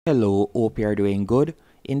Hello, hope you're doing good.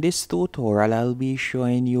 In this tutorial, I'll be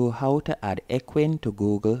showing you how to add Ecwid to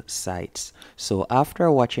Google Sites. So after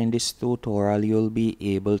watching this tutorial, you'll be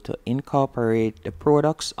able to incorporate the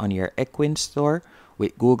products on your Ecwid store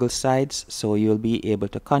with Google Sites. So you'll be able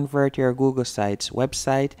to convert your Google Sites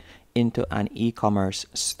website into an e-commerce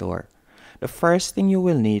store. The first thing you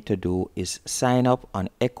will need to do is sign up on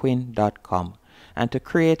ecwid.com. And to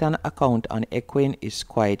create an account on Ecwid is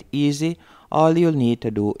quite easy. All you'll need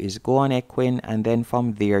to do is go on Ecwid, and then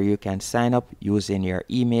from there you can sign up using your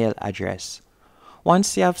email address.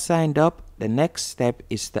 Once you have signed up, the next step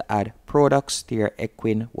is to add products to your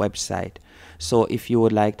Ecwid website. So if you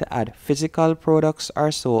would like to add physical products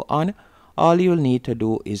or so on, all you'll need to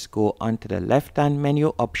do is go onto the left hand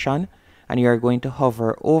menu option, and you're going to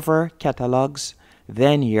hover over catalogs.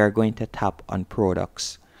 Then you're going to tap on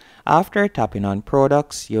products. After tapping on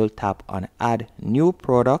products, you'll tap on add new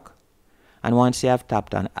product. And once you have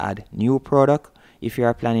tapped on add new product, if you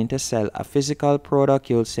are planning to sell a physical product,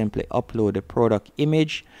 you'll simply upload the product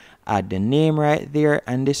image, add the name right there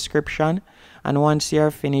and description, and once you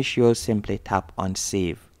are finished, you'll simply tap on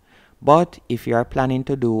save. But if you are planning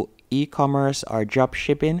to do e-commerce or drop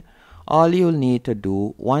shipping, all you'll need to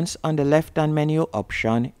do, once on the left hand menu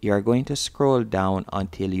option, you're going to scroll down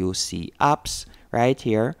until you see apps right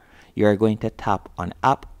here. You're going to tap on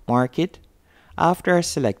app market. After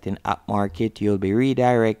selecting App Market, you'll be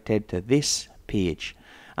redirected to this page,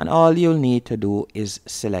 and all you'll need to do is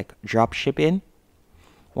select Dropshipping.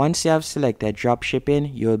 Once you have selected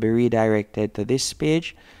Dropshipping, you'll be redirected to this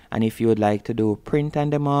page, and if you would like to do print on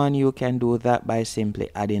demand, you can do that by simply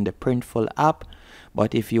adding the Printful app.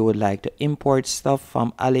 But if you would like to import stuff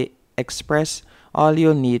from AliExpress, all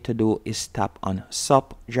you'll need to do is tap on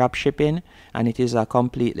SUP Dropshipping, and it is a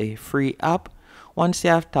completely free app. Once you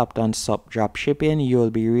have tapped on SUP Dropshipping, you'll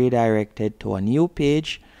be redirected to a new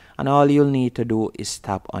page, and all you'll need to do is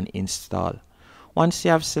tap on Install. Once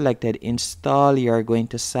you have selected Install, you're going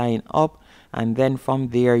to sign up, and then from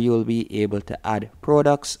there you'll be able to add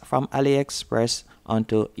products from AliExpress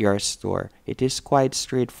onto your store. It is quite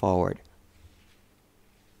straightforward.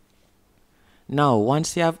 Now,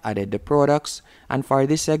 once you have added the products, and for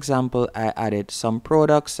this example, I added some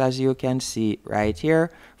products, as you can see right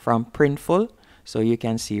here, from Printful. So you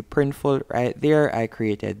can see Printful right there. I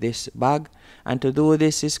created this bag, and to do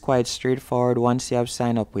this is quite straightforward. Once you have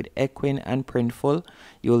signed up with Ecwid and Printful,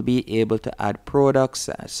 you'll be able to add products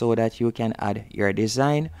so that you can add your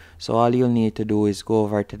design. So all you'll need to do is go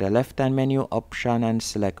over to the left hand menu option and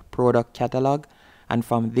select Product Catalog, and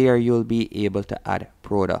from there you'll be able to add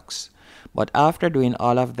products. But after doing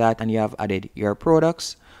all of that and you have added your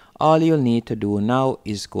products, all you'll need to do now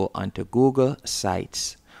is go onto Google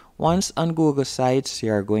Sites. Once on Google Sites,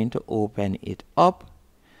 you're going to open it up.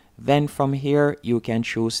 Then from here, you can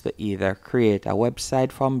choose to either create a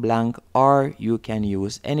website from blank, or you can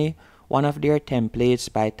use any one of their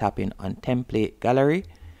templates by tapping on Template Gallery.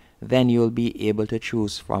 Then you'll be able to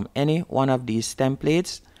choose from any one of these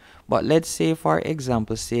templates. But let's say for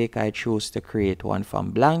example's sake, I choose to create one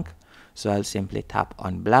from blank. So I'll simply tap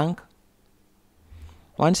on blank.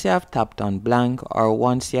 Once you have tapped on blank, or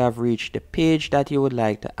once you have reached the page that you would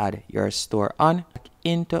like to add your store on,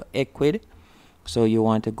 into Ecwid. So you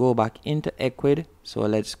want to go back into Ecwid. So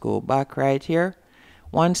let's go back right here.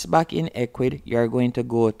 Once back in Ecwid, you're going to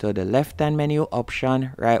go to the left hand menu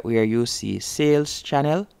option right where you see Sales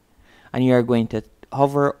Channel, and you're going to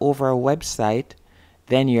hover over Website.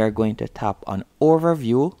 Then you're going to tap on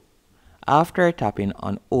Overview. After tapping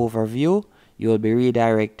on Overview, you'll be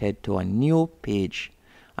redirected to a new page.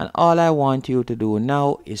 And all I want you to do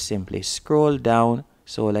now is simply scroll down.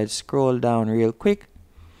 So let's scroll down real quick.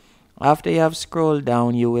 After you have scrolled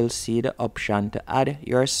down, you will see the option to add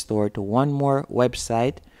your store to one more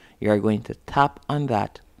website. You're going to tap on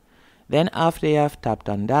that. Then after you have tapped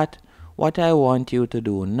on that, what I want you to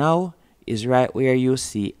do now is right where you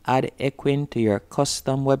see add Ecwid to your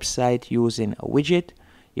custom website using a widget.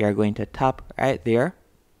 You're going to tap right there.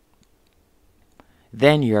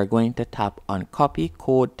 Then you're going to tap on copy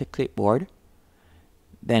code to clipboard.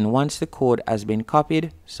 Then once the code has been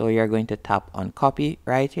copied, so you're going to tap on copy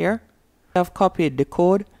right here. If you have copied the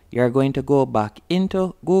code, you're going to go back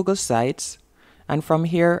into Google Sites, and from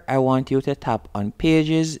here I want you to tap on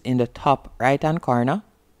pages in the top right hand corner.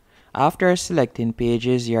 After selecting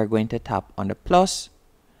pages, you're going to tap on the plus.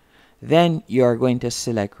 Then you're going to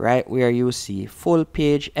select right where you see full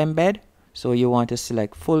page embed. So you want to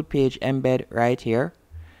select full page embed right here.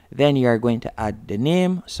 Then you're going to add the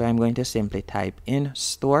name. So I'm going to simply type in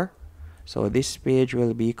store. So this page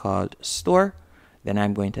will be called store. Then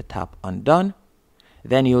I'm going to tap on done.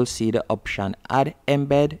 Then you'll see the option Add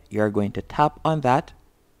Embed. You're going to tap on that.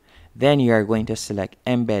 Then you're going to select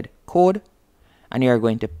Embed Code, and you're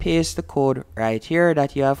going to paste the code right here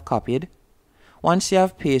that you have copied. Once you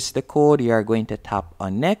have pasted the code, you're going to tap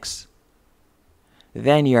on Next.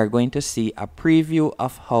 Then you're going to see a preview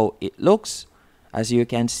of how it looks, as you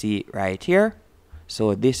can see right here.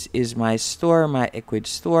 So this is my store, my Ecwid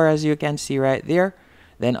store, as you can see right there.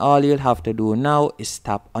 Then all you'll have to do now is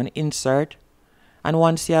tap on Insert. And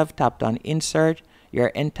once you have tapped on Insert, your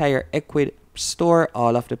entire Ecwid store,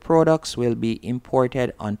 all of the products will be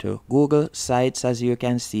imported onto Google Sites, as you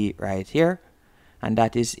can see right here. And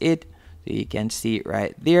that is it. So you can see it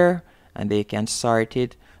right there, and they can sort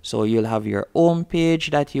it. So you'll have your home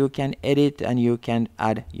page that you can edit, and you can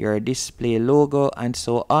add your display logo and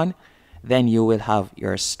so on. Then you will have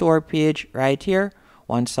your store page right here.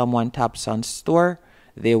 Once someone taps on store,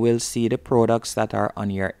 they will see the products that are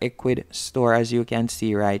on your Ecwid store, as you can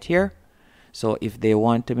see right here. So if they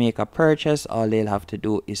want to make a purchase, all they'll have to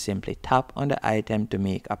do is simply tap on the item to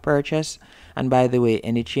make a purchase. And by the way,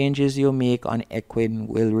 any changes you make on Ecwid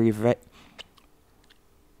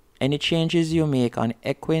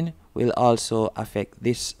will also affect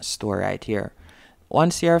this store right here.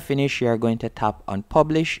 Once you're finished, you're going to tap on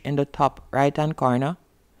Publish in the top right hand corner.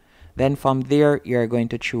 Then from there, you're going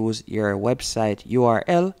to choose your website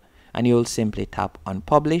URL, and you'll simply tap on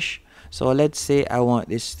Publish. So let's say I want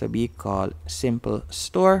this to be called Simple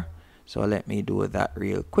Store. So let me do that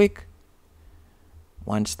real quick.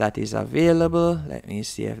 Once that is available, let me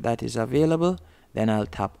see if that is available. Then I'll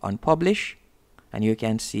tap on Publish, and you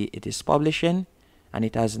can see it is publishing, and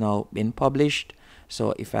it has now been published.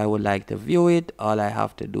 So if I would like to view it, all I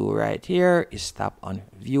have to do right here is tap on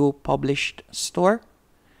View Published Store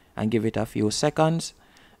and give it a few seconds.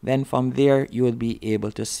 Then from there, you will be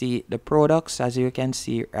able to see the products, as you can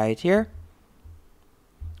see right here.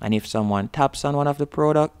 And if someone taps on one of the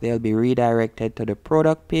products, they'll be redirected to the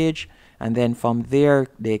product page. And then from there,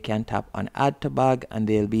 they can tap on Add to Bag, and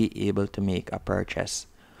they'll be able to make a purchase.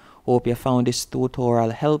 Hope you found this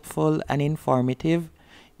tutorial helpful and informative.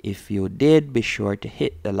 If you did, be sure to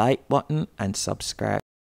hit the like button and subscribe.